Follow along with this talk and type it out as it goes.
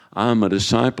I'm a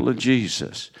disciple of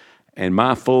Jesus, and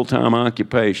my full-time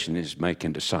occupation is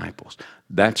making disciples.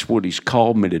 That's what he's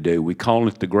called me to do. We call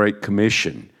it the Great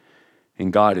Commission,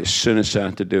 and God has sent us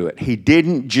out to do it. He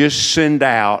didn't just send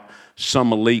out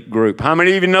some elite group. How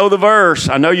many of you know the verse?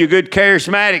 I know you're good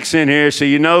charismatics in here, so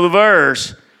you know the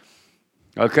verse.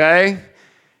 Okay?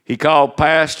 He called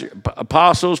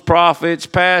apostles, prophets,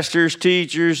 pastors,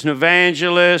 teachers, and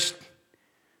evangelists.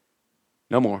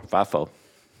 No more, fivefold.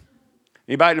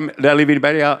 Anybody? Did I leave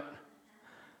anybody out?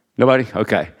 Nobody?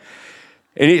 Okay.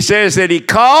 And it says that he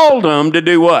called them to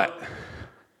do what?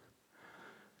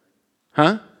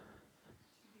 Huh?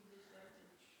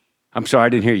 I'm sorry, I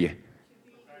didn't hear you.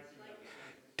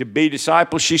 To be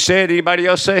disciples, she said. Anybody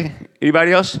else say?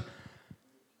 Anybody else?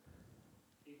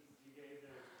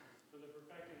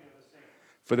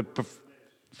 For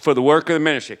the work of the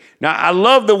ministry. Now, I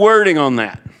love the wording on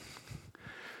that.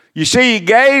 You see, he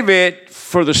gave it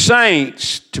for the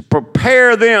saints to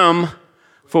prepare them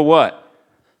for what?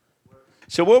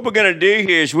 So what we're going to do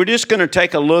here is we're just going to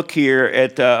take a look here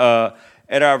at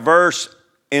our verse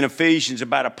in Ephesians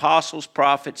about apostles,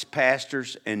 prophets,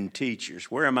 pastors, and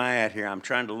teachers. Where am I at here? I'm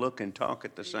trying to look and talk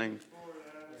at the same.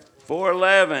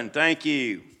 4:11. Thank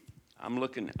you. I'm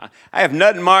looking. I have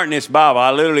nothing marked in this Bible.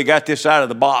 I literally got this out of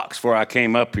the box before I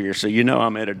came up here, so you know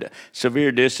I'm at a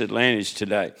severe disadvantage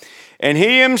today. And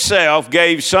he himself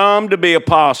gave some to be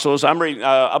apostles. I'm reading.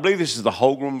 I believe this is the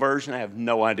Holgram version. I have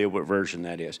no idea what version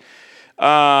that is.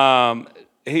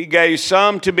 He gave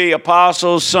some to be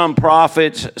apostles, some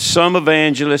prophets, some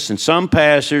evangelists, and some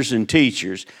pastors and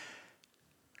teachers,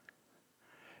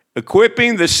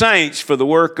 equipping the saints for the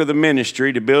work of the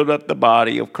ministry to build up the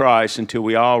body of Christ until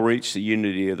we all reach the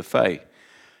unity of the faith.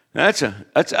 Now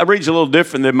that reads a little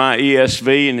different than my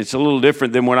ESV, and it's a little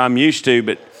different than what I'm used to,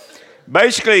 but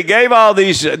basically he gave all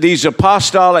these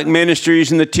apostolic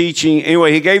ministries and the teaching.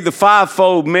 Anyway, he gave the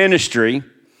fivefold ministry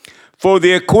for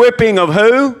the equipping of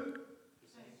who?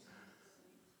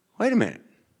 Wait a minute.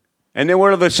 And then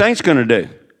what are the saints going to do?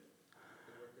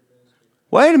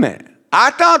 Wait a minute.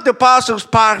 I thought the apostles,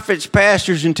 prophets,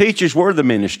 pastors, and teachers were the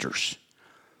ministers.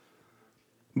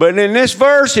 But in this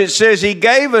verse it says he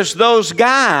gave us those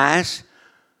guys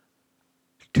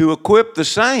to equip the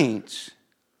saints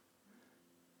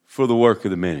for the work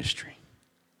of the ministry.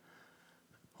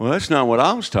 Well, that's not what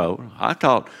I was told. I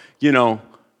thought,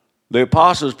 the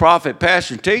apostles, prophet,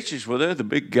 pastors, and teachers, well, they're the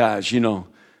big guys,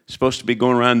 supposed to be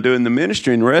going around doing the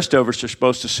ministry, and the rest of us are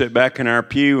supposed to sit back in our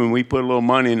pew and we put a little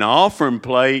money in the offering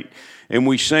plate and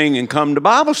we sing and come to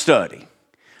Bible study.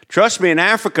 Trust me, in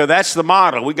Africa, that's the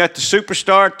model. We got the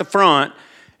superstar at the front,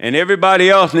 and everybody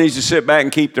else needs to sit back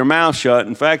and keep their mouth shut.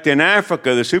 In fact, in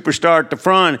Africa, the superstar at the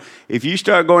front, if you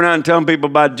start going out and telling people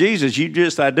about Jesus, you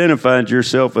just identified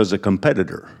yourself as a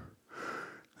competitor.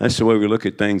 That's the way we look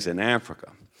at things in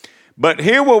Africa. But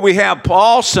here what we have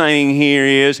Paul saying here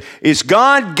is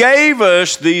God gave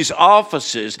us these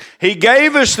offices. He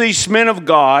gave us these men of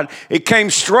God. It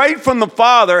came straight from the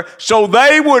Father so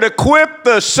they would equip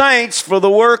the saints for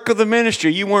the work of the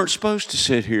ministry. You weren't supposed to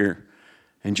sit here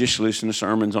and just listen to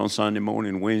sermons on Sunday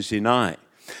morning and Wednesday night.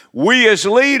 We as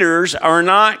leaders are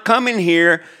not coming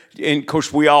here, and of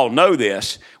course we all know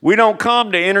this, we don't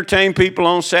come to entertain people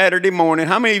on Saturday morning.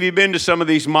 How many of you have been to some of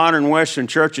these modern Western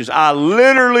churches? I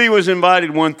literally was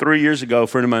invited one 3 years ago. A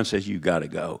friend of mine says, you got to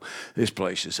go. This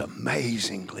place is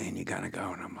amazing, Glenn. You got to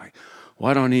go. And I'm like,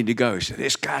 why do I need to go? He said,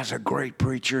 this guy's a great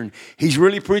preacher, and he's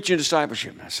really preaching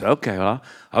discipleship. And I said, okay, well,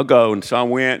 I'll go. And so I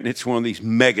went, and it's one of these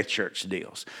mega church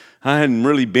deals. I hadn't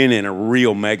really been in a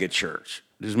real mega church.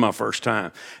 This is my first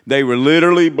time. They were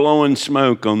literally blowing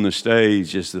smoke on the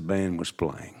stage as the band was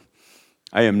playing.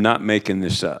 I am not making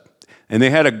this up. And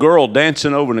they had a girl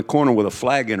dancing over in the corner with a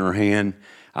flag in her hand.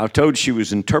 I was told she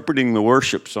was interpreting the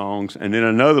worship songs. And then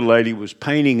another lady was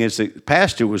painting as the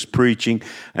pastor was preaching.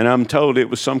 And I'm told it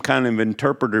was some kind of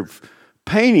interpretive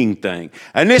painting thing.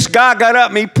 And this guy got up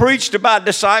and he preached about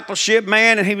discipleship,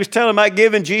 man, and he was telling about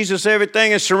giving Jesus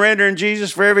everything and surrendering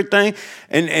Jesus for everything.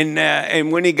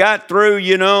 And when he got through,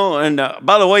 and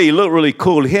by the way, he looked really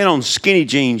cool. He had on skinny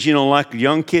jeans, like the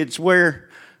young kids wear,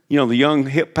 the young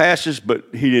hip pastors, but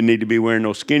he didn't need to be wearing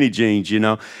no skinny jeans,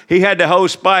 He had the whole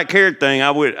spiked hair thing.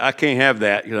 I can't have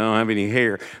that, I don't have any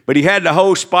hair. But he had the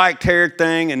whole spiked hair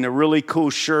thing and the really cool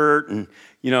shirt, and,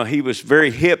 he was a very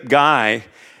hip guy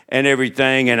and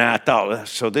everything, and I thought,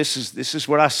 so this is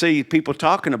what I see people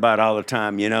talking about all the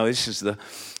time. This is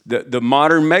the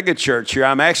modern megachurch here.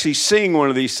 I'm actually seeing one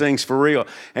of these things for real.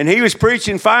 And he was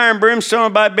preaching fire and brimstone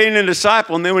about being a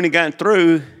disciple, and then when he got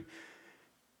through,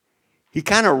 he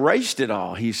kind of erased it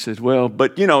all. He said, well,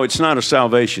 but it's not a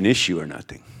salvation issue or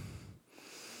nothing.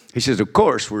 He says, of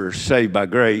course, we're saved by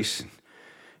grace,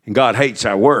 and God hates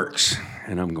our works.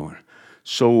 And I'm going,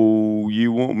 so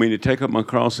you want me to take up my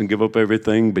cross and give up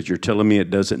everything, but you're telling me it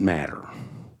doesn't matter.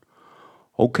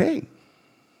 Okay.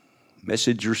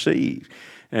 Message received.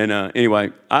 And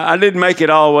anyway, I didn't make it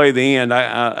all the way to the end.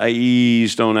 I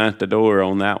eased on out the door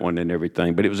on that one and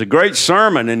everything. But it was a great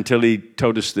sermon until he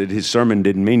told us that his sermon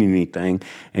didn't mean anything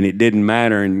and it didn't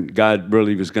matter, and God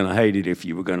really was going to hate it if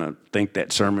you were going to think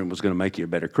that sermon was going to make you a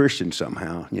better Christian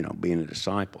somehow, being a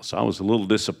disciple. So I was a little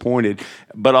disappointed,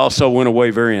 but also went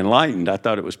away very enlightened. I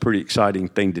thought it was a pretty exciting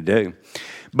thing to do.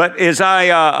 But as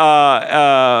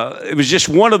it was just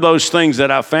one of those things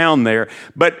that I found there.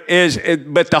 But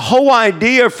the whole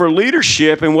idea for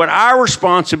leadership and what our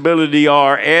responsibility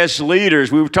are as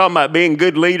leaders, we were talking about being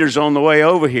good leaders on the way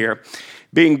over here,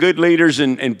 being good leaders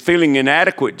and feeling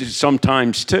inadequate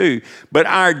sometimes too. But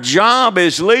our job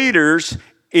as leaders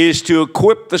is to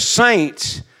equip the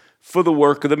saints for the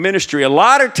work of the ministry. A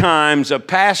lot of times a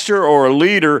pastor or a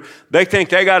leader, they think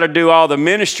they got to do all the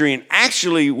ministry, and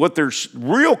actually what their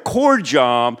real core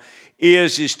job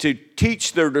is to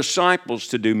teach their disciples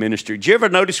to do ministry. Did you ever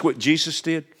notice what Jesus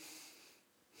did?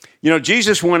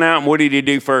 Jesus went out, and what did he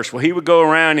do first? Well, he would go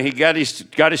around and he got his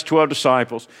 12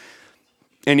 disciples,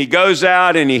 and he goes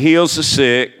out and he heals the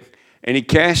sick, and he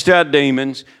casts out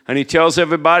demons, and he tells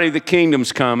everybody the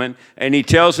kingdom's coming, and he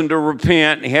tells them to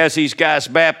repent, and he has these guys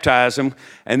baptize them,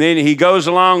 and then he goes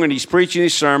along and he's preaching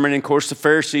his sermon, and of course the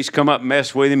Pharisees come up and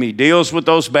mess with him. He deals with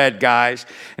those bad guys,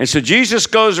 and so Jesus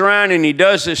goes around and he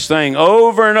does this thing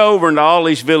over and over into all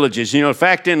these villages. In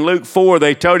fact, in Luke 4,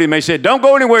 they said, don't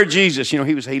go anywhere, Jesus.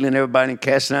 He was healing everybody and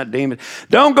casting out demons.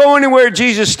 Don't go anywhere,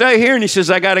 Jesus, stay here. And he says,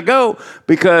 I got to go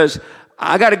because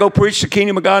I got to go preach the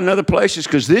kingdom of God in other places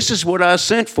because this is what I was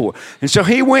sent for. And so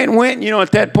he went.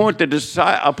 At that point,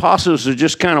 the apostles are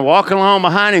just kind of walking along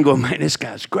behind him going, man, this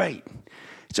guy's great.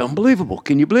 It's unbelievable.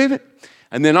 Can you believe it?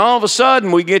 And then all of a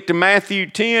sudden, we get to Matthew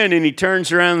 10, and he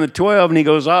turns around the 12, and he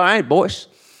goes, all right, boys,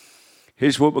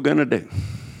 here's what we're going to do.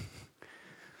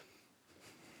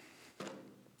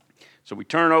 So we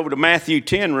turn over to Matthew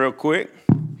 10 real quick.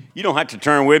 You don't have to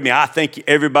turn with me. I think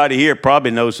everybody here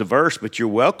probably knows the verse, but you're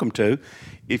welcome to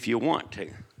if you want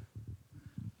to.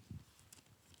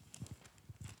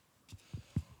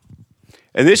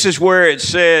 And this is where it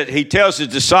said, he tells his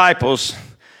disciples,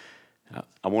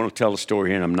 I want to tell a story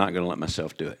here, and I'm not going to let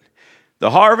myself do it.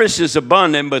 The harvest is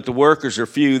abundant, but the workers are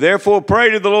few. Therefore,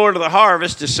 pray to the Lord of the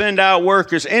harvest to send out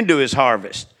workers into his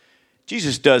harvest.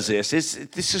 Jesus does this.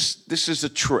 This is a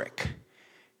trick.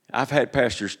 I've had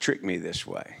pastors trick me this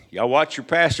way. Y'all watch your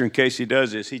pastor in case he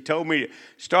does this. He told me to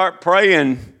start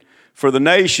praying for the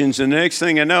nations, and the next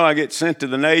thing I know, I get sent to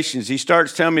the nations. He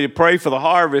starts telling me to pray for the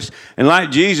harvest, and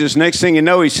like Jesus, next thing you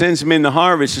know, he sends me in the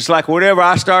harvest. It's like whatever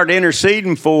I start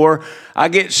interceding for, I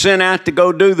get sent out to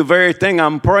go do the very thing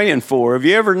I'm praying for. Have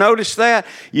you ever noticed that?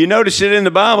 You notice it in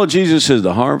the Bible. Jesus says,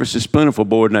 the harvest is plentiful,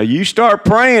 board. Now you start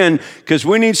praying because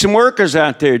we need some workers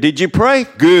out there. Did you pray?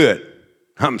 Good.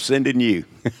 I'm sending you.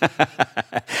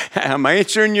 I'm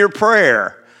answering your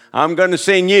prayer. I'm going to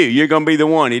send you. You're going to be the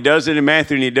one. He does it in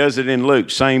Matthew and he does it in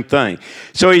Luke. Same thing.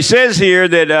 So he says here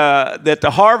that the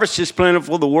harvest is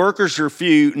plentiful, the workers are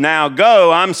few. Now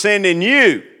go, I'm sending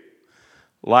you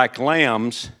like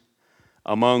lambs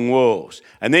among wolves.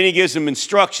 And then he gives them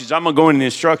instructions. I'm going to go into the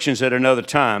instructions at another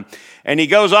time. And he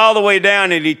goes all the way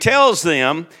down and he tells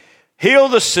them, heal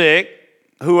the sick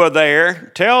who are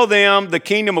there, tell them the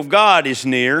kingdom of God is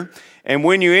near, and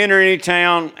when you enter any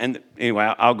town, and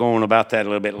anyway, I'll go on about that a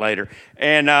little bit later,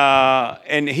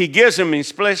 and he gives them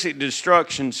explicit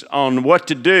instructions on what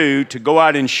to do to go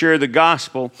out and share the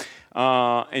gospel,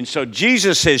 and so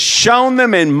Jesus has shown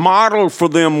them and modeled for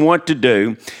them what to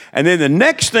do, and then the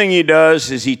next thing he does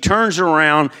is he turns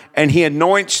around and he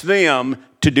anoints them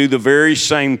to do the very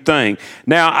same thing.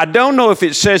 Now, I don't know if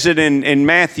it says it in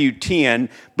Matthew 10,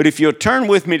 but if you'll turn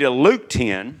with me to Luke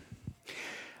 10,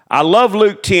 I love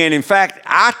Luke 10. In fact,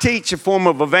 I teach a form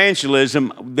of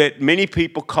evangelism that many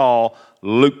people call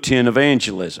Luke 10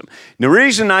 evangelism. The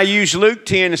reason I use Luke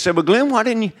 10 is say, well,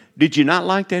 Glenn, did you not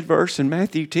like that verse in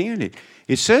Matthew 10?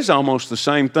 It says almost the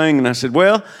same thing. And I said,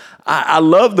 well,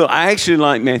 I actually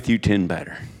like Matthew 10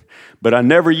 better, but I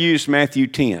never used Matthew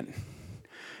 10.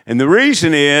 And the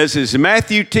reason is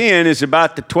Matthew 10 is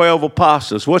about the 12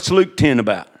 apostles. What's Luke 10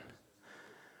 about?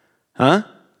 Huh?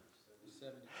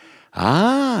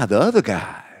 The other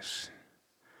guys.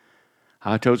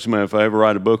 I told somebody if I ever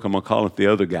write a book, I'm going to call it The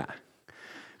Other Guy.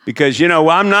 Because,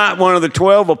 I'm not one of the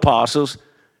 12 apostles.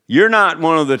 You're not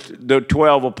one of the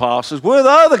 12 apostles. We're the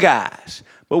other guys.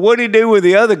 But what did he do with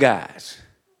the other guys?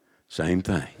 Same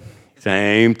thing.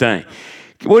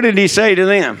 What did he say to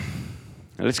them?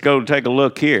 Let's go take a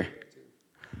look here.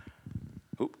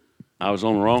 Oop, I was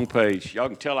on the wrong page. Y'all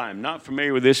can tell I am not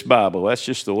familiar with this Bible. That's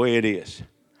just the way it is.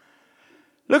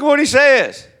 Look at what he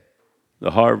says.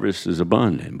 The harvest is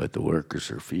abundant, but the workers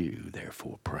are few.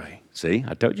 Therefore pray. See,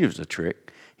 I told you it was a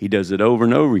trick. He does it over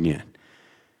and over again.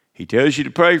 He tells you to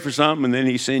pray for something, and then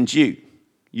he sends you.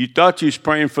 You thought you was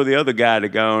praying for the other guy to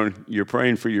go, and you're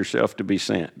praying for yourself to be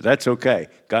sent. That's okay.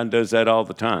 God does that all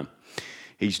the time.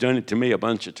 He's done it to me a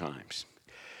bunch of times.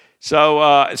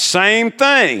 So same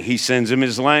thing. He sends them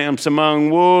his lambs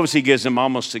among wolves. He gives them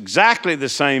almost exactly the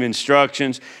same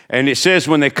instructions. And it says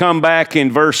when they come back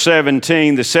in verse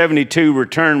 17, the 72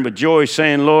 returned with joy,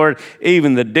 saying, Lord,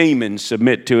 even the demons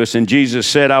submit to us. And Jesus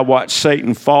said, I watched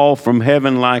Satan fall from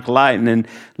heaven like lightning.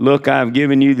 Look, I've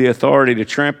given you the authority to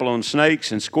trample on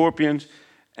snakes and scorpions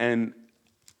and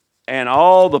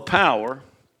all the power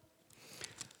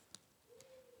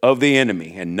of the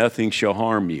enemy, and nothing shall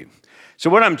harm you. So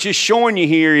what I'm just showing you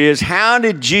here is how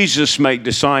did Jesus make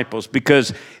disciples?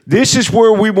 Because this is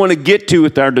where we want to get to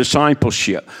with our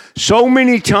discipleship. So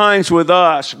many times with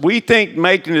us, we think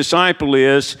making a disciple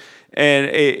is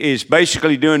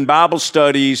basically doing Bible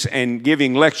studies and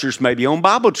giving lectures maybe on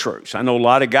Bible truths. I know a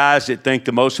lot of guys that think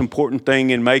the most important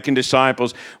thing in making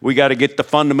disciples, we got to get the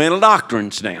fundamental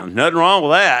doctrines down. Nothing wrong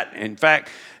with that. In fact,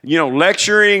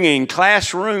 lecturing in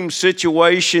classroom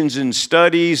situations and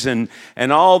studies and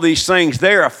all these things,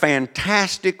 they're a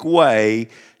fantastic way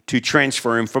to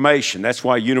transfer information. That's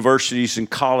why universities and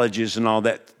colleges and all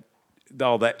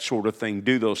that sort of thing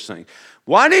do those things.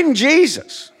 Why didn't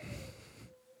Jesus?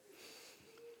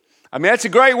 I mean, that's a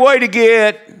great way to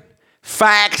get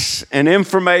facts and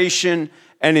information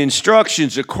and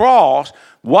instructions across.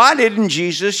 Why didn't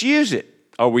Jesus use it?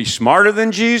 Are we smarter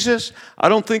than Jesus? I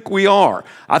don't think we are.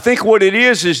 I think what it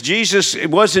is Jesus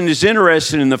wasn't as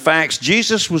interested in the facts.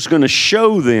 Jesus was going to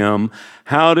show them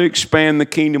how to expand the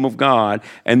kingdom of God.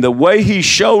 And the way he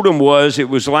showed them it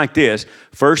was like this.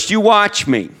 First, you watch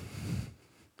me.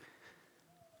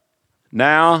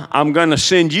 Now, I'm going to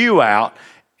send you out.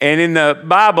 And in the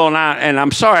Bible, and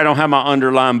I'm sorry I don't have my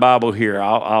underlined Bible here.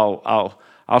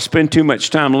 I'll spend too much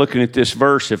time looking at this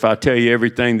verse if I tell you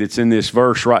everything that's in this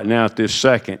verse right now at this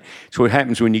second. It's what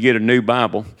happens when you get a new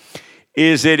Bible.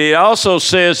 Is that it also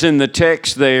says in the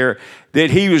text there that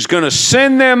he was going to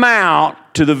send them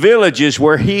out to the villages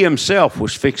where he himself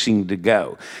was fixing to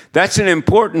go. That's an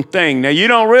important thing. Now, you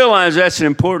don't realize that's an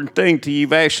important thing till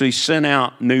you've actually sent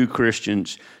out new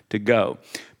Christians to go.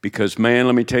 Because, man,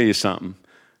 let me tell you something.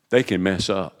 They can mess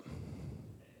up.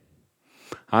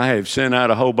 I have sent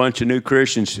out a whole bunch of new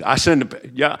Christians. I'm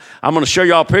going to show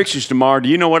y'all pictures tomorrow. Do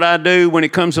you know what I do when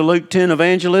it comes to Luke 10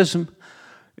 evangelism?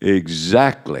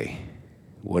 Exactly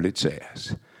what it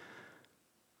says.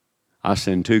 I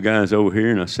send 2 guys over here,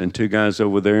 and I send 2 guys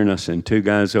over there, and I send 2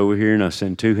 guys over here, and I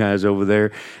send 2 guys over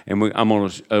there. And I'm going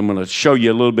to show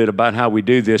you a little bit about how we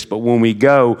do this. But when we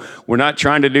go, we're not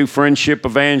trying to do friendship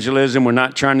evangelism. We're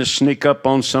not trying to sneak up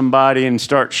on somebody and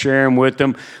start sharing with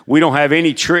them. We don't have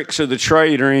any tricks of the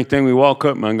trade or anything. We walk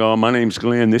up and I go, my name's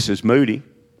Glenn. This is Moody.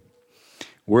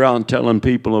 We're out telling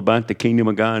people about the kingdom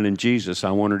of God and Jesus.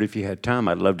 I wondered if you had time.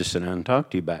 I'd love to sit down and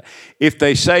talk to you about it. If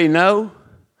they say no,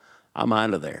 I'm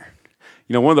out of there.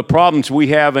 One of the problems we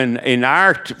have in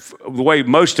the way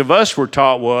most of us were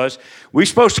taught was we're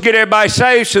supposed to get everybody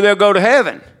saved so they'll go to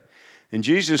heaven. And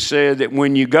Jesus said that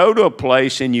when you go to a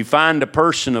place and you find a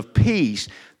person of peace,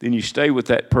 then you stay with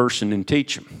that person and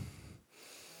teach them.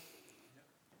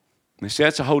 And see,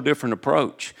 that's a whole different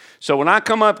approach. So when I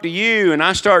come up to you and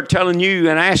I start telling you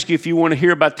and ask you if you want to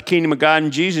hear about the kingdom of God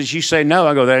and Jesus, you say no.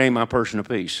 I go, that ain't my person of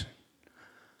peace.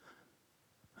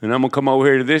 And I'm going to come over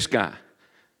here to this guy.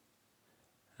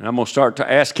 And I'm going to start to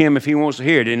ask him if he wants to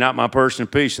hear it. It's not my person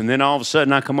of peace. And then all of a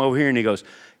sudden I come over here and he goes,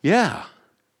 yeah,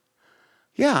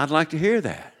 I'd like to hear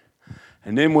that.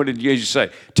 And then what did Jesus say?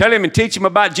 Tell him and teach him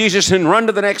about Jesus and run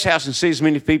to the next house and see as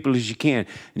many people as you can.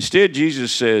 Instead,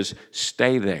 Jesus says,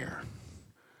 stay there.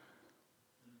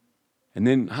 And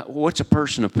then what's a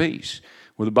person of peace?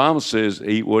 Well, the Bible says,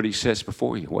 eat what he sets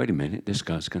before you. Wait a minute, this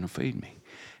guy's going to feed me.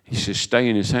 He says, stay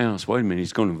in his house. Wait a minute,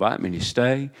 he's going to invite me to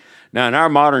stay. Now, in our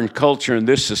modern culture, in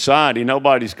this society,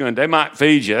 they might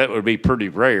feed you. That would be pretty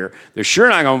rare. They're sure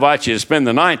not going to invite you to spend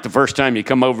the night the first time you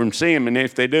come over and see them. And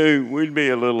if they do, we'd be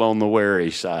a little on the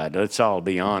wary side. Let's all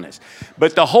be honest.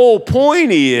 But the whole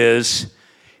point is,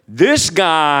 this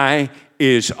guy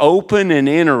is open and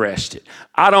interested.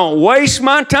 I don't waste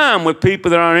my time with people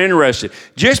that aren't interested.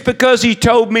 Just because he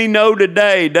told me no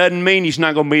today doesn't mean he's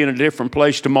not going to be in a different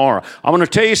place tomorrow. I want to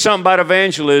tell you something about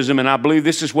evangelism, and I believe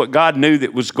this is what God knew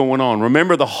that was going on.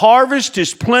 Remember, the harvest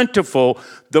is plentiful.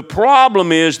 The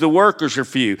problem is the workers are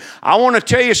few. I want to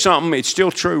tell you something. It's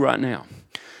still true right now.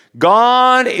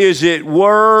 God is at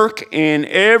work in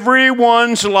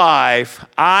everyone's life,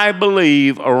 I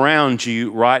believe, around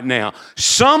you right now.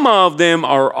 Some of them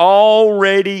are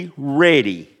already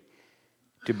ready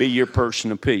to be your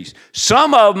person of peace.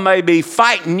 Some of them may be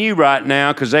fighting you right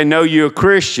now because they know you're a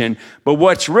Christian, but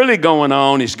what's really going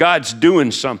on is God's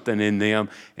doing something in them,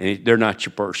 and they're not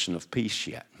your person of peace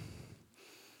yet.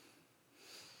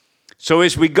 So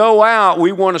as we go out,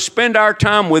 we want to spend our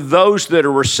time with those that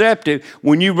are receptive.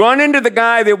 When you run into the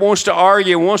guy that wants to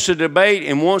argue, wants to debate,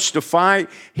 and wants to fight,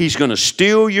 he's going to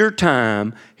steal your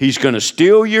time, he's going to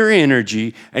steal your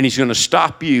energy, and he's going to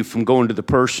stop you from going to the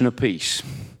person of peace.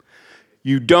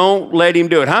 You don't let him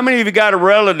do it. How many of you got a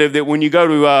relative that when you go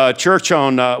to church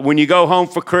when you go home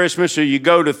for Christmas or you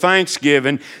go to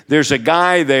Thanksgiving, there's a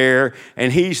guy there,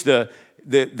 and he's the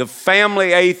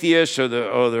family atheist or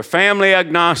the family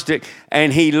agnostic,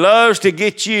 and he loves to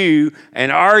get you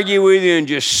and argue with you and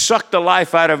just suck the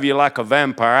life out of you like a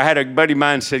vampire. I had a buddy of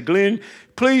mine said, Glenn,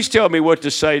 please tell me what to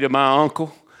say to my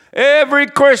uncle. Every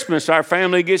Christmas our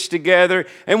family gets together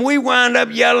and we wind up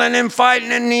yelling and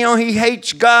fighting, and he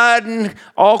hates God and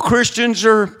all Christians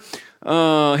are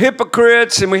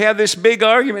hypocrites, and we have this big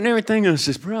argument and everything. And I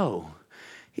says, bro,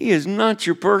 he is not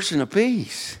your person of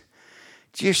peace.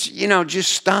 Just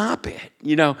stop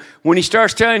it. When he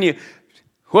starts telling you,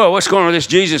 well, what's going on with this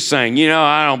Jesus thing?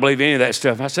 I don't believe any of that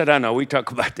stuff. I said, I know. We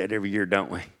talk about that every year, don't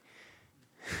we?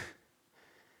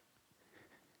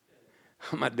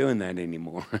 I'm not doing that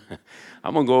anymore.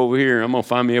 I'm going to go over here and I'm going to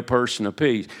find me a person of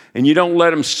peace. And you don't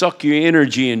let them suck your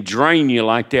energy and drain you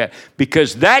like that,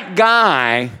 because that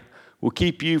guy will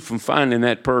keep you from finding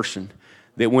that person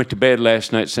that went to bed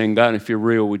last night saying, God, if you're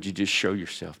real, would you just show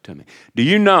yourself to me? Do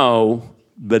you know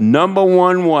the number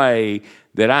one way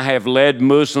that I have led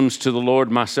Muslims to the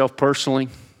Lord myself personally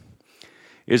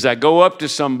is I go up to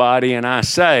somebody and I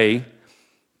say,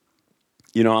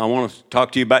 I want to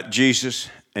talk to you about Jesus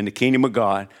and the kingdom of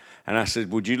God. And I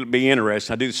said, would you be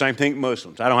interested? I do the same thing with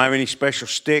Muslims. I don't have any special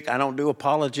stick. I don't do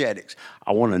apologetics.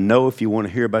 I want to know if you want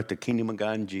to hear about the kingdom of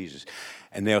God and Jesus.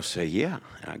 And they'll say, yeah.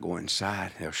 And I go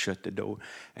inside. They'll shut the door.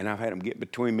 And I've had them get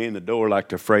between me and the door like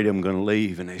they're afraid I'm going to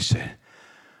leave. And they said,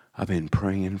 I've been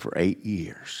praying for 8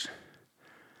 years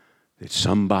that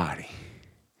somebody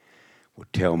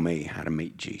would tell me how to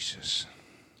meet Jesus.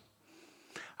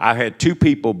 I had 2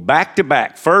 people back to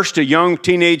back. First, a young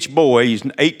teenage boy. He's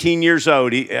 18 years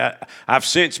old. I've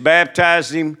since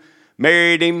baptized him,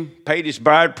 married him, paid his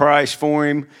bride price for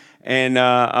him, and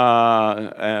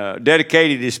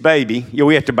dedicated his baby.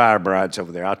 We have to buy our brides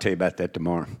over there. I'll tell you about that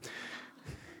tomorrow.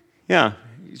 Yeah,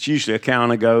 it's usually a cow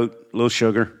and a goat, a little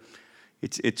sugar.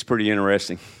 It's pretty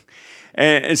interesting.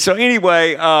 And so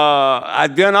anyway,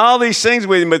 I'd done all these things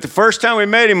with him, but the first time we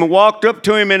met him, I walked up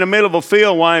to him in the middle of a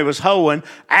field while he was hoeing,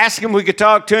 asked him if we could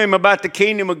talk to him about the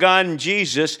kingdom of God and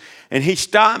Jesus, and he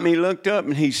stopped me, looked up,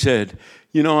 and he said,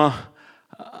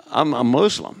 I'm a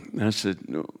Muslim. And I said,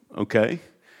 okay.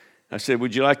 I said,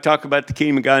 would you like to talk about the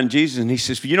kingdom of God and Jesus? And he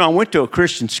says, I went to a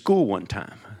Christian school one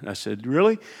time. I said,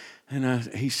 really? And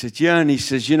he said, yeah. And he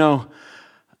says,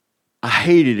 I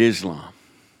hated Islam.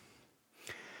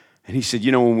 And he said,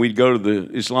 when we'd go to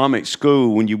the Islamic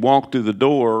school, when you walked through the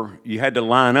door, you had to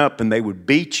line up and they would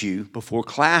beat you before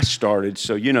class started.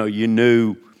 So, you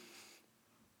knew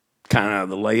kind of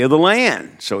the lay of the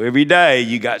land. So every day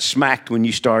you got smacked when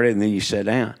you started and then you sat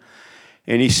down.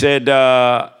 And he said,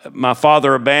 my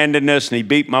father abandoned us and he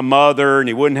beat my mother and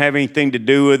he wouldn't have anything to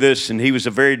do with us. And he was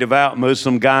a very devout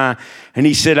Muslim guy. And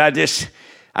he said,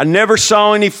 I never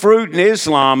saw any fruit in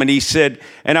Islam. And he said,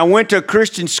 and I went to a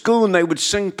Christian school and they would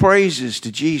sing praises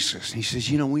to Jesus. And he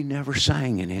says, we never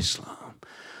sang in Islam.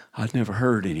 I'd never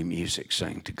heard any music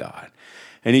sang to God.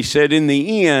 And he said, in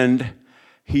the end,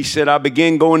 I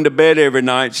began going to bed every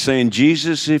night saying,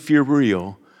 Jesus, if you're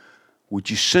real, would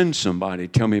you send somebody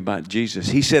to tell me about Jesus?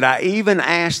 He said, I even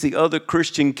asked the other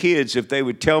Christian kids if they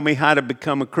would tell me how to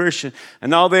become a Christian.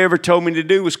 And all they ever told me to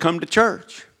do was come to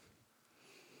church.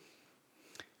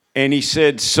 And he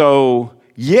said, so,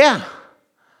 yeah,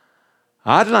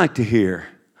 I'd like to hear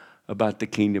about the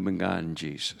kingdom of God and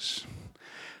Jesus.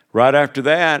 Right after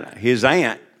that, his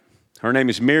aunt, her name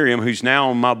is Miriam, who's now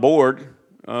on my board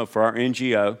for our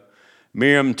NGO.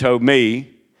 Miriam told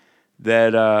me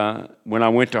that when I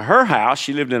went to her house,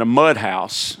 she lived in a mud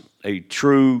house a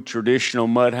true traditional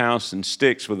mud house and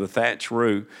sticks with a thatched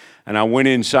roof. And I went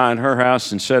inside her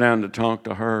house and sat down to talk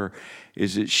to her,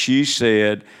 is that she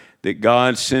said that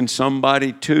God sent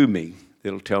somebody to me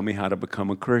that'll tell me how to become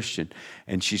a Christian.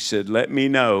 And she said, let me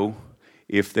know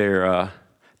if they're,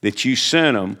 that you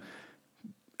sent them,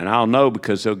 and I'll know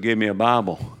because they'll give me a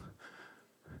Bible.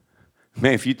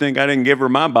 Man, if you think I didn't give her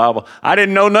my Bible, I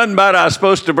didn't know nothing about it. I was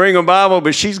supposed to bring a Bible,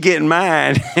 but she's getting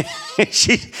mine.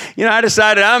 I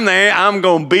decided I'm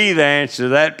going to be the answer to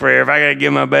that prayer. If I got to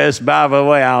give my best Bible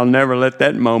away, I'll never let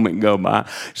that moment go by.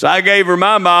 So I gave her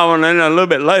my Bible, and then a little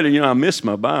bit later, I missed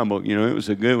my Bible. It was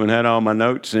a good one, had all my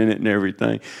notes in it and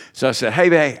everything. So I said, hey,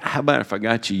 babe, how about if I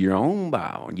got you your own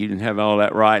Bible? You didn't have all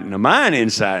that writing of mine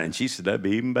inside. And she said, that'd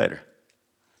be even better.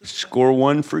 Score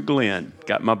one for Glenn.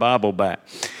 Got my Bible back.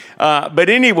 But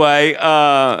anyway,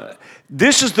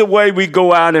 this is the way we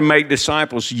go out and make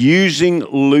disciples using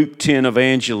Luke 10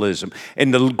 evangelism.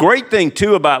 And the great thing,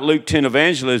 too, about Luke 10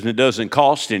 evangelism, it doesn't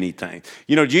cost anything.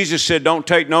 Jesus said, don't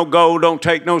take no gold, don't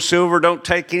take no silver, don't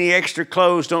take any extra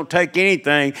clothes, don't take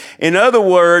anything. In other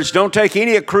words, don't take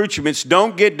any accoutrements,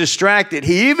 don't get distracted.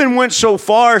 He even went so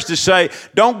far as to say,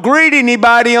 don't greet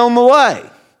anybody on the way.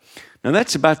 Now,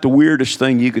 that's about the weirdest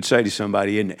thing you could say to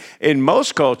somebody, isn't it? In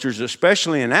most cultures,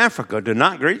 especially in Africa, to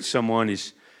not greet someone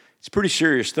it's a pretty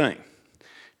serious thing.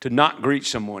 To not greet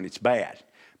someone, it's bad.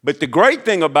 But the great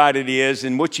thing about it is,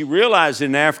 and what you realize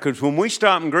in Africa is when we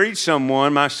stop and greet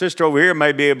someone, my sister over here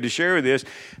may be able to share this,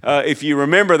 if you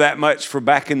remember that much for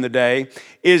back in the day,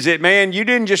 is that, man, you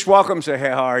didn't just walk up and say, hey,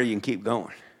 how are you, and keep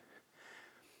going.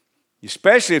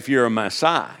 Especially if you're a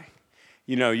Maasai.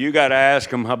 You got to ask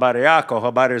them, habari yako,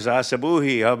 habari za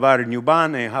asubuhi, habari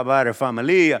nyumbani, habari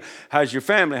familia. How's your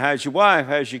family? How's your wife?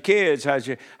 How's your kids?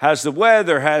 How's the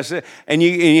weather? And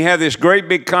you have this great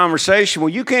big conversation. Well,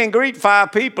 you can't greet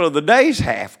 5 people, the day's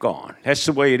half gone. That's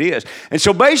the way it is. And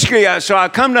so basically, I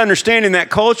come to understand in that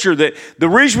culture that the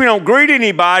reason we don't greet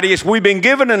anybody is we've been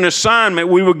given an assignment.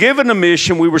 We were given a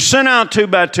mission. We were sent out 2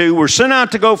 by 2. We're sent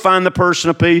out to go find the person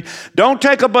of peace. Don't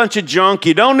take a bunch of junk.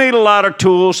 You don't need a lot of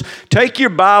tools. Take your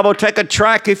Bible, take a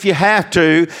tract if you have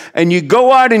to, and you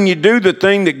go out and you do the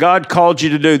thing that God called you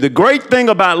to do. The great thing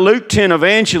about Luke 10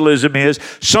 evangelism is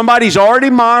somebody's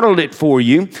already modeled it for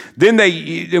you. Then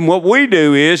what we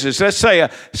do is let's say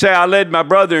I led my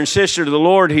brother and sister to the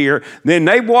Lord here, then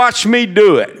they watch me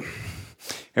do it.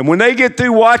 And when they get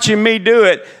through watching me do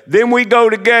it, then we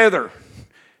go together.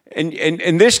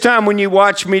 And this time when you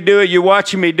watch me do it, you're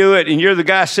watching me do it, and you're the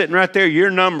guy sitting right there,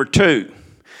 you're number 2.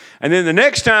 And then the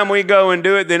next time we go and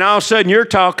do it, then all of a sudden you're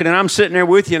talking and I'm sitting there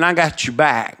with you and I got your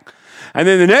back. And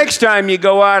then the next time you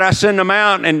go out, I send them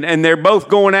out and they're both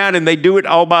going out and they do it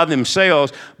all by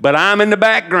themselves. But I'm in the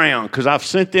background because I've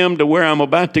sent them to where I'm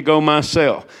about to go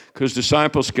myself, because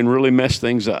disciples can really mess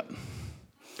things up.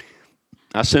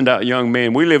 I send out young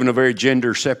men. We live in a very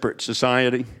gender separate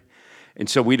society, and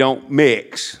so we don't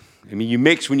mix. I mean, you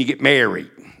mix when you get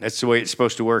married. That's the way it's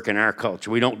supposed to work in our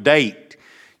culture. We don't date.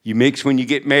 You mix when you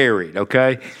get married,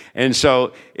 okay? And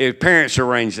so if parents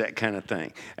arrange that kind of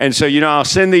thing. And so, I'll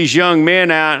send these young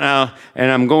men out and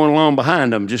I'm going along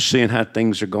behind them just seeing how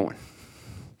things are going.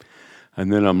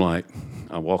 And then I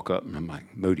walk up and I'm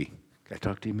like, Moody, can I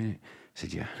talk to you a minute? I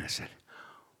said, yeah. And I said,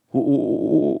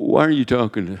 why are you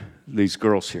talking to these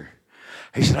girls here?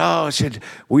 He said,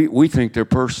 we think they're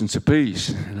persons of peace.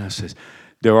 And I said,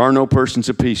 there are no persons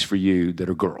of peace for you that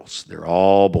are girls. They're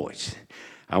all boys.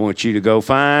 I want you to go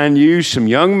find you some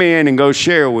young men and go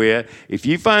share with. If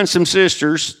you find some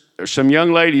sisters or some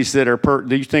young ladies that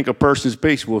do you think are persons of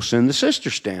peace, we'll send the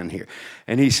sisters down here.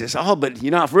 And he says, but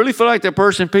I really feel like they're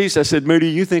persons of peace. I said, Moody,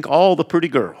 you think all the pretty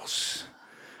girls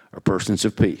are persons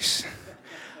of peace.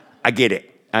 I get it.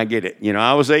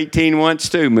 I was 18 once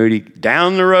too, Moody.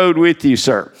 Down the road with you,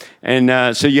 sir.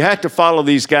 And so you have to follow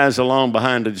these guys along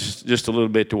behind just a little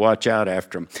bit to watch out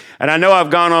after them. And I know I've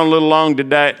gone on a little long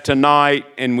tonight,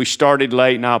 and we started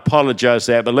late, and I apologize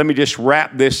for that. But let me just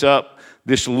wrap this up,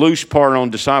 this loose part on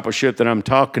discipleship that I'm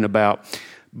talking about.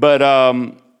 But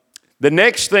the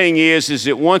next thing is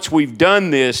that once we've done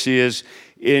this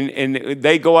and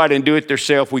they go out and do it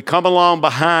themselves. We come along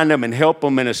behind them and help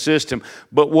them and assist them.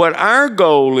 But what our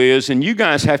goal is, and you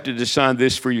guys have to decide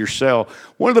this for yourself,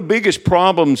 one of the biggest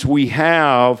problems we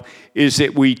have is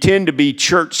that we tend to be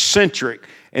church-centric.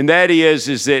 And that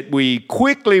is that we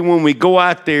quickly, when we go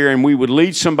out there and we would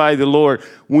lead somebody to the Lord,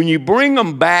 when you bring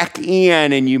them back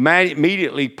in and you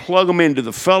immediately plug them into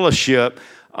the fellowship,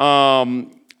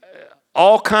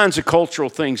 All kinds of cultural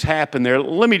things happen there.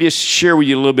 Let me just share with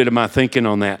you a little bit of my thinking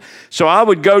on that. So I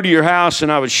would go to your house and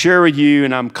I would share with you,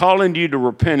 and I'm calling you to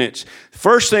repentance.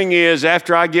 First thing is,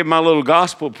 after I give my little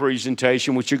gospel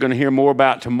presentation, which you're going to hear more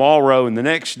about tomorrow and the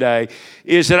next day,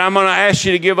 is that I'm going to ask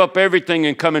you to give up everything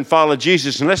and come and follow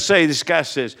Jesus. And let's say this guy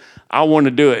says, I want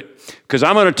to do it. Because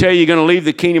I'm going to tell you, you're going to leave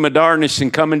the kingdom of darkness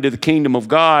and come into the kingdom of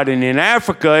God. And in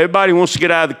Africa, everybody wants to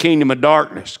get out of the kingdom of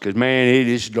darkness because, man, it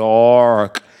is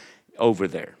dark over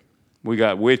there. We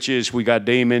got witches, we got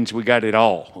demons, we got it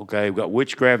all, okay? We got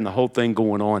witchcraft and the whole thing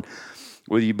going on.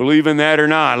 Whether you believe in that or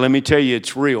not, let me tell you,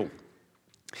 it's real.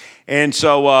 And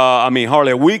so,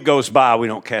 hardly a week goes by, we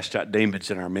don't cast out demons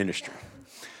in our ministry.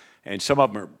 And some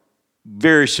of them are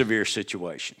very severe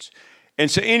situations. And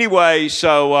so anyway,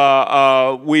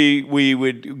 we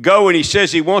would go, and he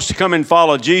says he wants to come and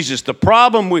follow Jesus. The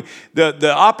problem,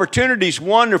 the opportunity's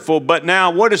wonderful, but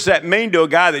now what does that mean to a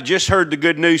guy that just heard the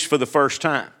good news for the first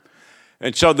time?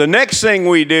 And so the next thing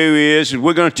we do is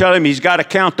we're going to tell him he's got to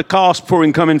count the cost before he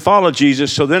can come and follow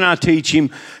Jesus. So then I teach him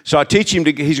he's going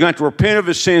to have to repent of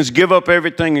his sins, give up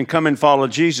everything, and come and follow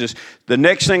Jesus. The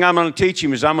next thing I'm going to teach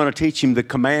him is I'm going to teach him the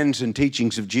commands and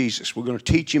teachings of Jesus. We're going to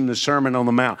teach him the Sermon on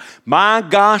the Mount. My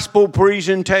gospel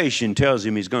presentation tells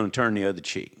him he's going to turn the other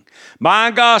cheek. My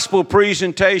gospel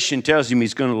presentation tells him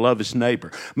he's going to love his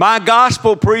neighbor. My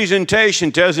gospel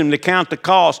presentation tells him to count the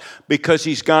cost because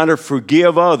he's got to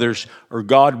forgive others or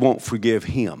God won't forgive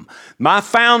him. My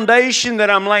foundation that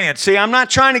I'm laying, see, I'm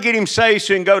not trying to get him saved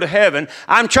so he can go to heaven.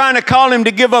 I'm trying to call him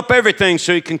to give up everything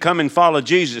so he can come and follow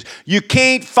Jesus. You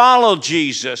can't follow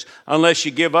Jesus unless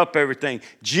you give up everything.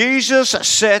 Jesus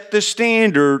set the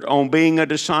standard on being a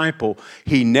disciple.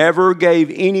 He never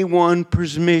gave anyone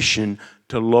permission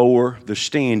to lower the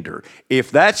standard.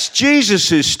 If that's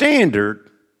Jesus' standard,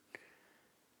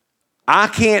 I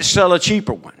can't sell a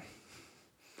cheaper one.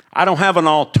 I don't have an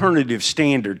alternative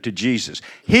standard to Jesus.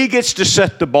 He gets to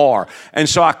set the bar. And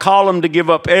so I call him to give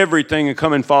up everything and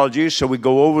come and follow Jesus. So we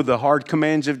go over the hard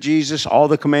commands of Jesus, all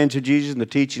the commands of Jesus, and the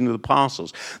teaching of the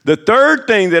apostles. The third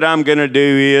thing that I'm going to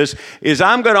do is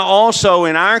I'm going to also,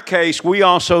 in our case, we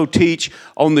also teach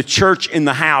on the church in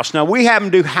the house. Now, we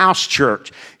happen to do house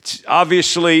church. It's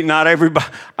obviously not everybody.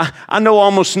 I know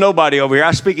almost nobody over here.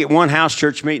 I speak at one house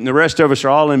church meeting. The rest of us are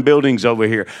all in buildings over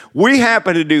here. We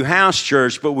happen to do house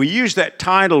church, but we use that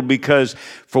title because,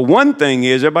 for one thing,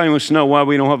 is everybody wants to know why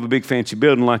we don't have a big fancy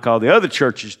building like all the other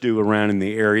churches do around in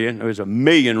the area. There's a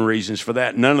million reasons for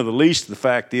that. None of the least of the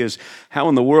fact is, how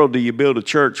in the world do you build a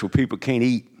church where people can't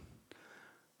eat?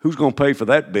 Who's going to pay for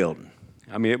that building?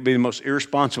 I mean, it'd be the most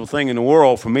irresponsible thing in the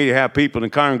world for me to have people in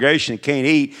the congregation that can't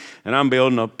eat, and I'm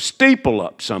building a steeple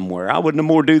up somewhere. I wouldn't no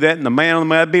more do that than the man on the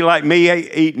mountain. It'd be like me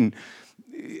eating,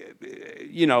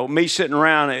 me sitting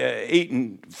around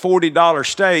eating $40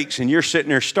 steaks, and you're sitting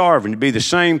there starving. It'd be the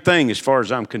same thing as far as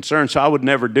I'm concerned, so I would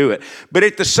never do it. But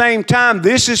at the same time,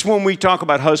 this is when we talk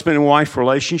about husband and wife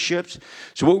relationships.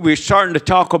 So what we're starting to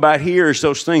talk about here is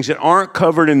those things that aren't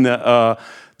covered in the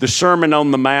Sermon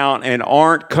on the Mount and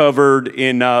aren't covered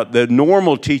in the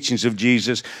normal teachings of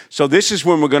Jesus. So this is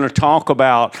when we're going to talk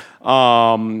about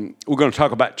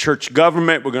church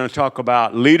government. We're going to talk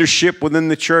about leadership within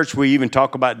the church. We even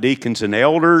talk about deacons and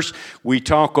elders. We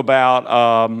talk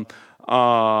about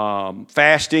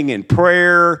fasting and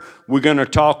prayer. We're going to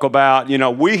talk about,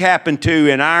 we happen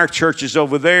to, in our churches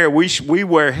over there, we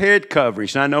wear head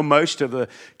coverings. And I know most of the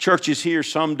churches here,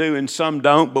 some do and some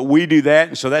don't, but we do that.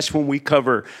 And so that's when we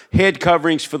cover head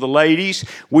coverings for the ladies.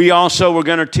 We also were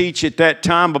going to teach at that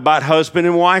time about husband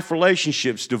and wife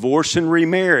relationships, divorce and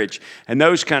remarriage, and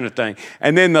those kind of things.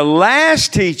 And then the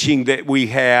last teaching that we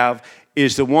have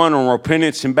is the one on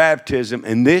repentance and baptism,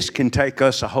 and this can take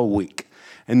us a whole week.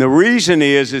 And the reason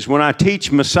is when I teach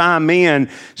Messiah men,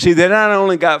 see, they not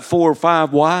only got 4 or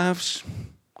 5 wives,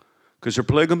 because they're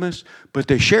polygamous, but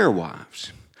they share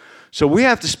wives. So we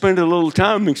have to spend a little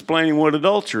time explaining what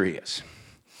adultery is.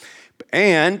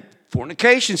 And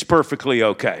fornication's perfectly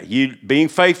okay. Being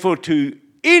faithful to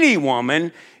any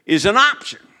woman is an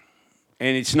option.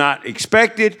 And it's not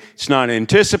expected, it's not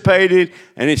anticipated,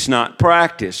 and it's not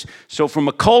practiced. So from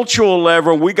a cultural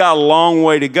level, we got a long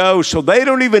way to go. So they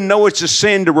don't even know it's a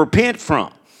sin to repent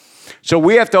from. So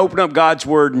we have to open up God's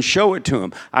Word and show it to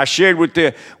them. I shared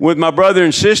with my brother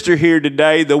and sister here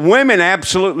today, the women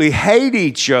absolutely hate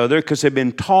each other because they've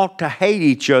been taught to hate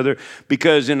each other,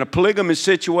 because in a polygamous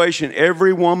situation,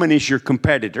 every woman is your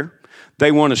competitor.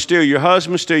 They want to steal your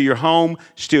husband, steal your home,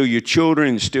 steal your children,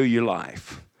 and steal your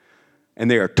life. And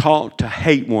they are taught to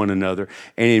hate one another.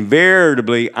 And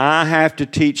invariably, I have to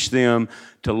teach them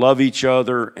to love each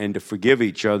other and to forgive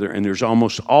each other. And there's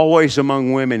almost always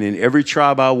among women in every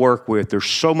tribe I work with, there's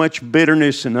so much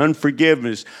bitterness and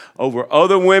unforgiveness over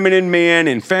other women and men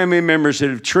and family members that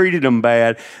have treated them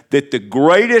bad, that the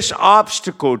greatest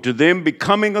obstacle to them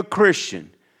becoming a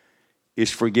Christian is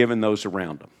forgiving those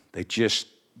around them. They just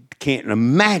can't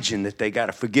imagine that they got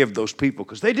to forgive those people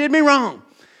because they did me wrong.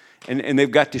 And they've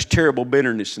got this terrible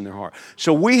bitterness in their heart.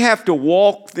 So we have to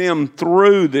walk them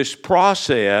through this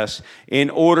process in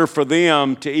order for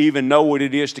them to even know what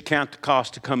it is to count the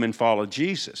cost to come and follow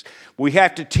Jesus. We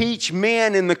have to teach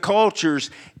men in the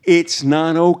cultures it's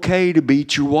not okay to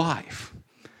beat your wife.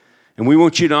 And we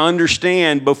want you to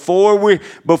understand before I'm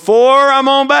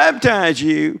going to baptize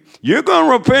you, you're going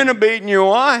to repent of beating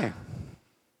your wife.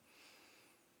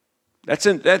 That's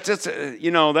a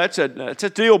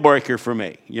deal breaker for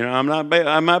me. I'm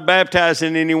not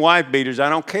baptizing any wife beaters. I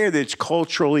don't care that it's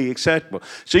culturally acceptable.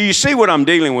 So you see what I'm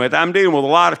dealing with. I'm dealing with a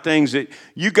lot of things that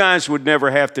you guys would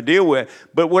never have to deal with.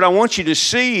 But what I want you to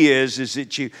see is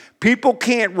that people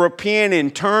can't repent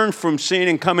and turn from sin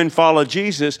and come and follow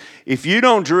Jesus if you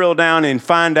don't drill down and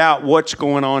find out what's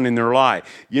going on in their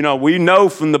life. We know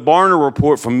from the Barna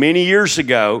report from many years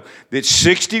ago that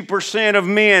 60% of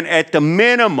men at the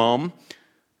minimum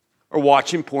are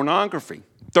watching pornography.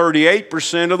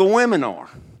 38% of the women are.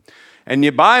 And the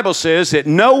Bible says that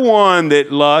no one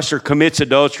that lusts or commits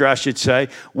adultery, I should say,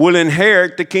 will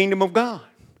inherit the kingdom of God.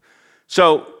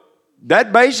 So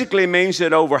that basically means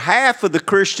that over half of the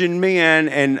Christian men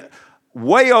and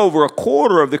way over a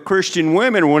quarter of the Christian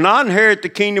women will not inherit the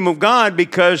kingdom of God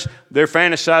because they're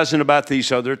fantasizing about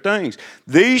these other things.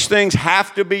 These things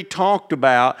have to be talked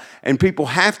about, and people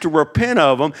have to repent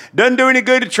of them. Doesn't do any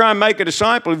good to try and make a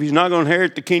disciple if he's not going to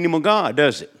inherit the kingdom of God,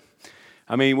 does it?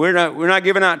 I mean, we're not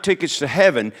giving out tickets to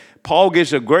heaven. Paul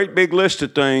gives a great big list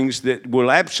of things that will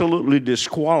absolutely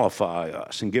disqualify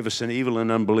us and give us an evil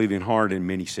and unbelieving heart in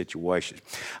many situations.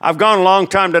 I've gone a long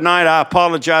time tonight. I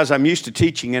apologize. I'm used to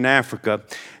teaching in Africa,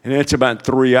 and it's about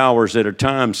 3 hours at a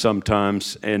time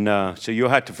sometimes. And so you'll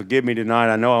have to forgive me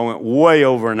tonight. I know I went way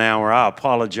over an hour. I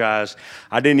apologize.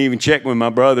 I didn't even check with my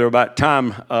brother about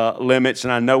time limits,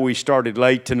 and I know we started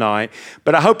late tonight.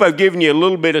 But I hope I've given you a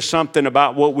little bit of something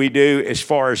about what we do as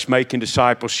far as making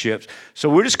discipleships. So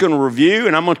we're just going to review,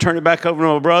 and I'm going to turn it back over to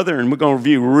my brother, and we're going to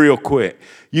review real quick.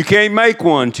 You can't make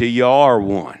one till you are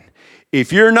one.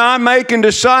 If you're not making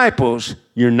disciples,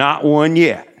 you're not one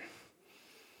yet.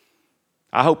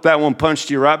 I hope that one punched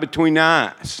you right between the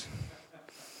eyes.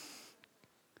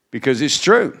 Because it's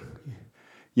true.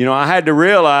 I had to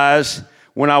realize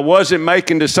when I wasn't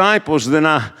making disciples, then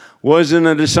I wasn't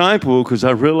a disciple, because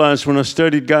I realized when I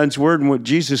studied God's Word and what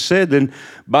Jesus said, then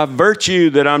by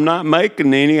virtue that I'm not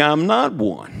making any, I'm not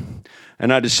one.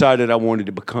 And I decided I wanted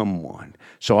to become one.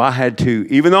 So I had to,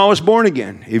 even though I was born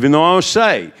again, even though I was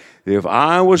saved, if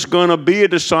I was going to be a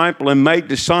disciple and make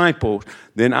disciples,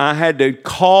 then I had to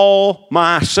call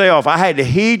myself. I had to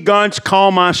heed God's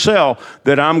call myself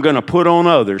that I'm going to put on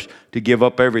others to give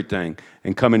up everything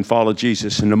and come and follow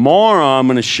Jesus. And tomorrow I'm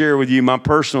going to share with you my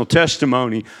personal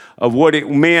testimony of what it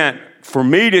meant for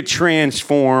me to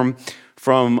transform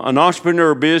from an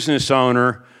entrepreneur business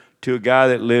owner to a guy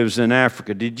that lives in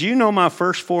Africa. Did you know my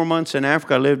first 4 months in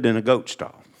Africa I lived in a goat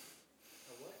stall?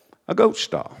 A goat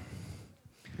stall.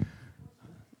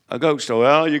 A goat stall.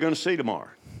 Well, you're going to see tomorrow.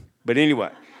 But anyway,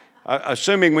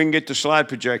 assuming we can get the slide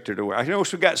projector to work. I know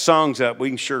if we got songs up, we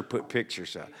can sure put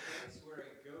pictures up.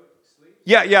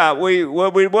 Yeah. What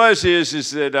it was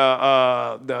is that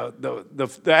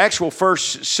the actual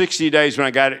first 60 days when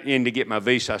I got in to get my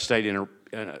visa, I stayed in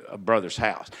a brother's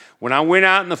house. When I went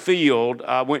out in the field,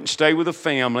 I went and stayed with a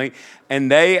family, and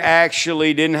they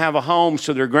actually didn't have a home,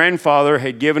 so their grandfather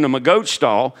had given them a goat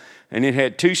stall. And it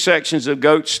had two sections of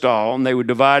goat stall, and they were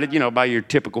divided, by your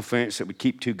typical fence that would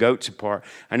keep two goats apart.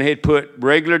 And they had put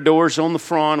regular doors on the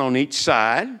front on each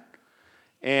side.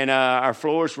 And our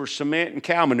floors were cement and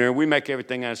cow manure. We make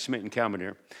everything out of cement and cow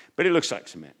manure, but it looks like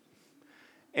cement.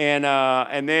 And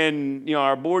then,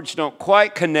 our boards don't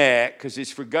quite connect because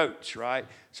it's for goats, right?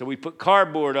 So we put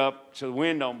cardboard up so the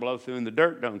wind don't blow through and the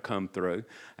dirt don't come through.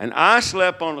 And I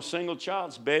slept on a single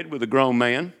child's bed with a grown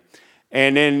man.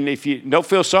 And then if you don't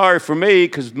feel sorry for me,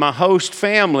 because my host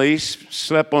family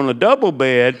slept on a double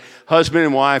bed, husband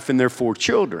and wife and their 4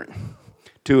 children,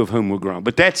 2 of whom were grown.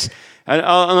 But I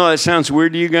know that sounds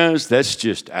weird to you guys. That's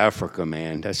just Africa,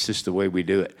 man. That's just the way we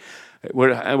do it.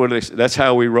 That's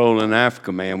how we roll in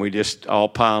Africa, man. We just all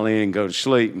pile in and go to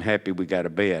sleep and happy we got a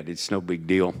bed. It's no big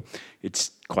deal.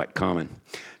 It's quite common.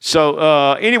 So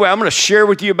anyway, I'm going to share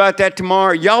with you about that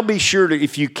tomorrow. Y'all be sure to,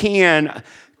 if you can,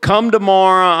 Come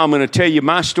tomorrow. I'm going to tell you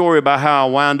my story about how I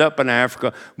wound up in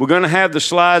Africa. We're going to have the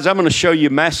slides. I'm going to show you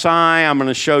Masai. I'm going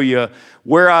to show you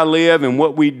where I live and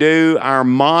what we do. Our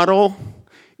model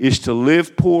is to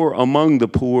live poor among the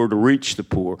poor to reach the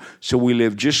poor. So we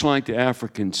live just like the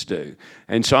Africans do.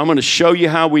 And so I'm going to show you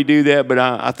how we do that, but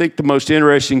I think the most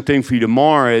interesting thing for you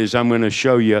tomorrow is I'm going to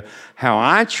show you how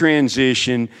I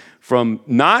transition from,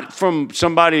 not from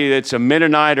somebody that's a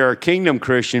Mennonite or a Kingdom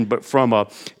Christian, but from a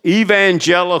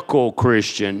evangelical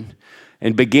Christian,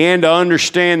 and began to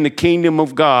understand the kingdom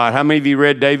of God. How many of you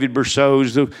read David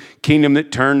Berceau's The Kingdom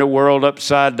That Turned the World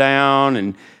Upside Down?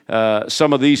 And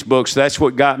some of these books, that's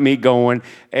what got me going.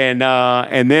 And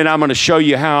then I'm going to show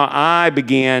you how I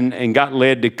began and got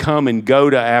led to come and go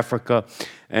to Africa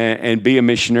and be a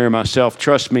missionary myself.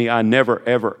 Trust me, I never,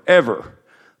 ever, ever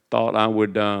thought I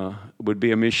would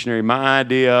be a missionary. My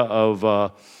idea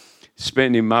of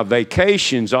spending my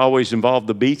vacations always involved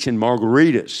the beach and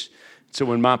margaritas. So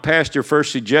when my pastor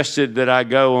first suggested that I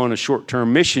go on a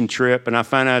short-term mission trip and I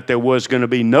found out there was going to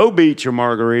be no beach or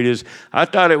margaritas, I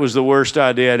thought it was the worst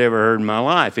idea I'd ever heard in my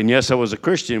life. And yes, I was a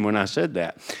Christian when I said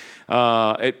that,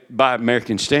 by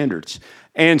American standards.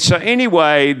 And so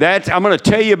anyway, I'm going to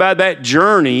tell you about that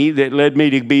journey that led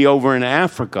me to be over in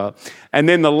Africa. And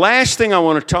then the last thing I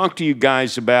want to talk to you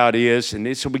guys about is, and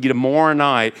this will be tomorrow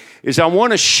night, is I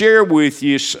want to share with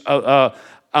you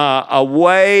a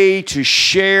way to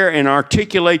share and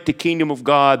articulate the kingdom of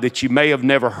God that you may have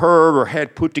never heard or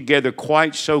had put together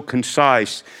quite so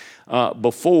concise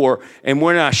before. And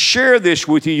when I share this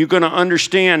with you, you're going to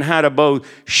understand how to both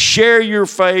share your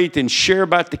faith and share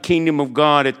about the kingdom of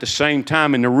God at the same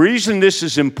time. And the reason this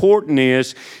is important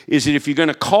is that if you're going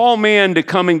to call men to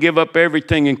come and give up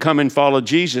everything and come and follow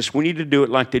Jesus, we need to do it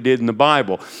like they did in the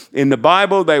Bible. In the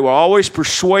Bible, they were always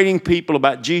persuading people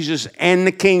about Jesus and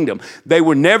the kingdom. They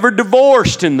were never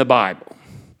divorced in the Bible.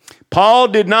 Paul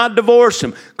did not divorce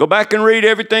him. Go back and read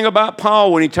everything about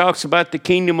Paul when he talks about the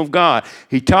kingdom of God.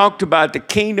 He talked about the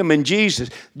kingdom and Jesus.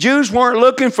 Jews weren't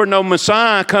looking for no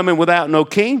Messiah coming without no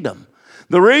kingdom.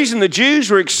 The reason the Jews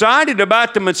were excited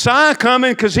about the Messiah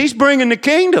coming because he's bringing the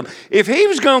kingdom. If he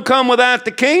was going to come without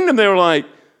the kingdom, they were like,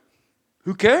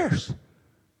 who cares?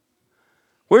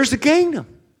 Where's the kingdom?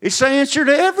 It's the answer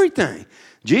to everything.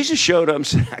 Jesus showed up and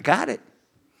said, I got it.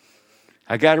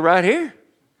 I got it right here.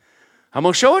 I'm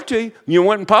going to show it to you. You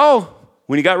went and Paul,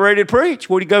 when he got ready to preach,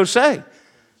 what did he go say?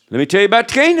 Let me tell you about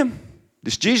the kingdom.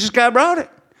 This Jesus guy brought it.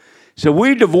 So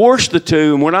we divorced the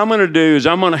two, and what I'm going to do is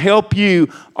I'm going to help you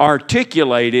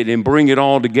articulate it and bring it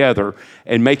all together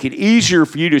and make it easier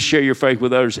for you to share your faith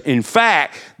with others. In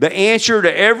fact, the answer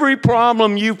to every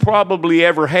problem you've probably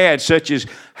ever had, such as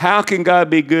how can God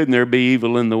be good and there be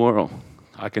evil in the world?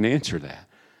 I can answer that.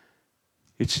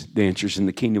 The answer's in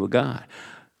the kingdom of God.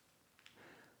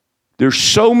 There's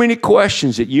so many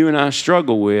questions that you and I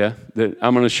struggle with that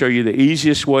I'm going to show you the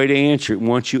easiest way to answer it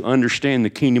once you understand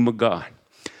the kingdom of God.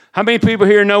 How many people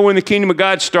here know when the kingdom of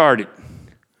God started?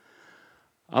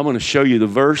 I'm going to show you the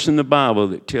verse in the Bible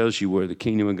that tells you where the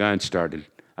kingdom of God started.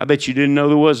 I bet you didn't know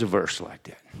there was a verse like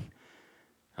that.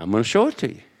 I'm going to show it to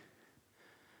you.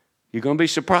 You're going to be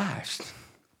surprised.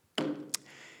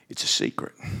 It's a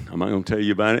secret. I'm not going to tell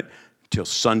you about it until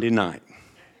Sunday night.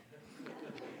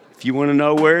 If you want to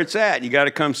know where it's at, you got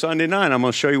to come Sunday night. I'm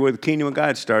going to show you where the kingdom of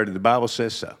God started. The Bible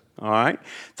says so. All right?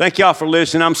 Thank y'all for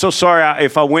listening. I'm so sorry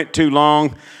if I went too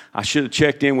long. I should have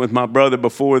checked in with my brother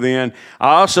before then. I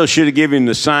also should have given him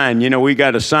the sign. You know, we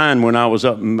got a sign when I was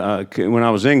up when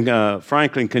I was in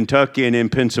Franklin, Kentucky, and in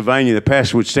Pennsylvania. The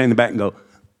pastor would stand in the back and go.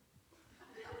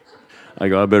 I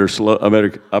go, I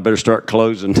better start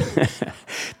closing.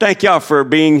 Thank y'all for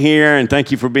being here, and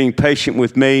thank you for being patient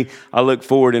with me. I look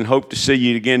forward and hope to see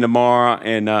you again tomorrow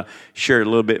and share a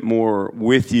little bit more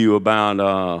with you about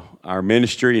our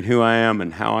ministry and who I am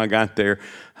and how I got there.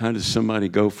 How does somebody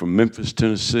go from Memphis,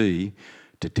 Tennessee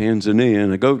to Tanzania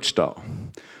in a goat stall?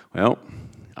 Well,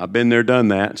 I've been there, done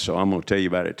that, so I'm going to tell you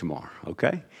about it tomorrow,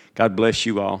 okay? God bless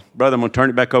you all. Brother, I'm going to turn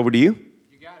it back over to you.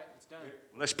 You got it. It's done.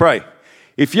 Let's pray.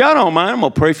 If y'all don't mind, I'm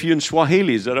going to pray for you in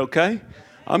Swahili. Is that okay?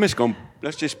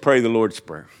 Let's just pray the Lord's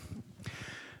Prayer.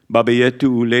 Baba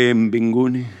yetu ule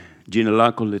mbinguni, jina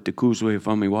lako litukuzwe,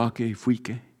 ufalme wake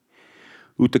ufike.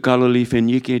 Utakalo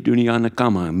lifanyike duniani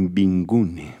kama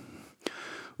mbinguni.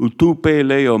 Utupe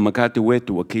leo mkate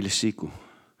wetu wa kila siku.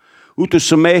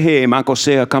 Utusamehe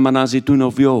makosa kama nasi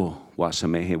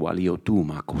tunavyowasamehe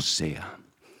waliotukosea.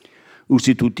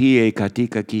 Usitutie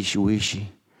katika kishawishi,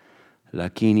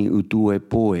 lakini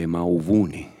utuopoe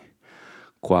maovuni,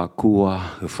 kwa kuwa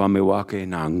ufalme wake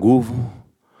na nguvu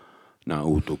na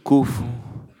utukufu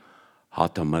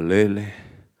hata milele.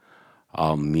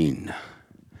 Amin.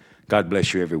 God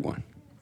bless you, everyone.